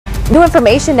New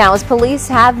information now as police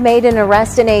have made an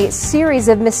arrest in a series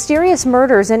of mysterious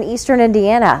murders in eastern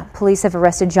Indiana. Police have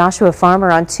arrested Joshua Farmer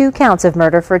on 2 counts of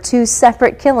murder for 2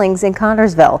 separate killings in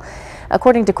Connersville.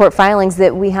 According to court filings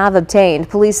that we have obtained,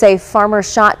 police say Farmer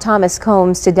shot Thomas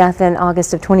Combs to death in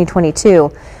August of 2022.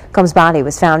 Combs' body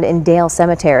was found in Dale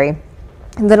Cemetery.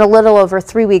 And then a little over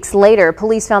 3 weeks later,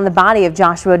 police found the body of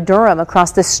Joshua Durham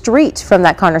across the street from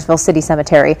that Connersville City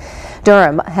Cemetery.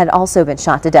 Durham had also been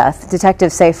shot to death.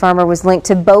 Detectives say Farmer was linked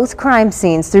to both crime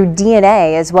scenes through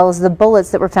DNA as well as the bullets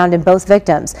that were found in both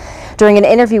victims. During an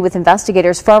interview with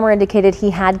investigators, Farmer indicated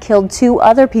he had killed 2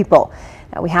 other people.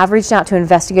 Now, we have reached out to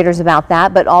investigators about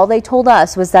that, but all they told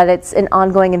us was that it's an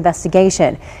ongoing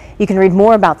investigation. You can read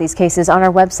more about these cases on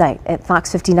our website at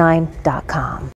fox59.com.